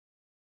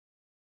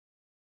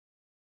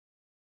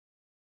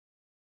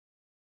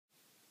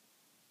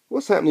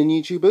What's happening,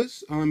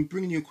 YouTubers? I'm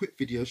bringing you a quick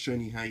video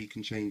showing you how you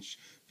can change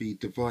the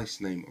device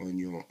name on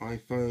your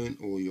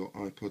iPhone or your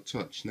iPod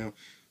Touch. Now,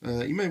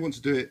 you may want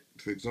to do it,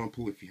 for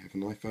example, if you have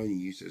an iPhone, you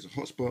use it as a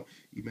hotspot,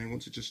 you may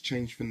want to just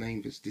change the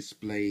name that's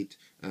displayed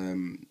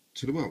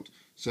to the world.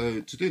 So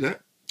to do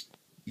that,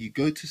 you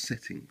go to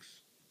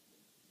Settings,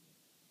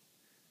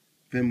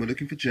 then we're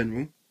looking for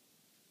General,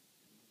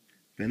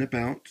 then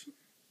About,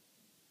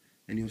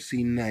 and you'll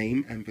see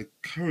Name and the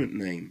current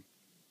name.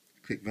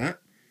 Click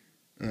that.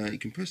 You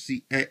can press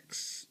the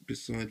X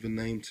beside the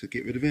name to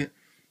get rid of it.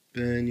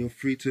 Then you're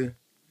free to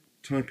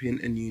type in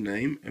a new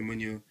name, and when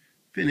you're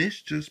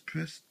finished, just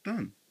press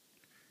Done.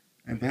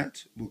 And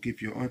that will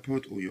give your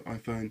iPod or your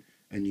iPhone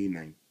a new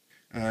name.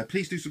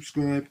 Please do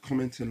subscribe,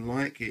 comment and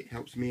like. It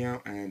helps me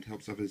out and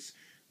helps others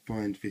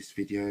find this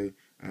video.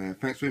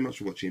 Thanks very much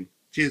for watching.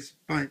 Cheers.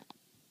 Bye.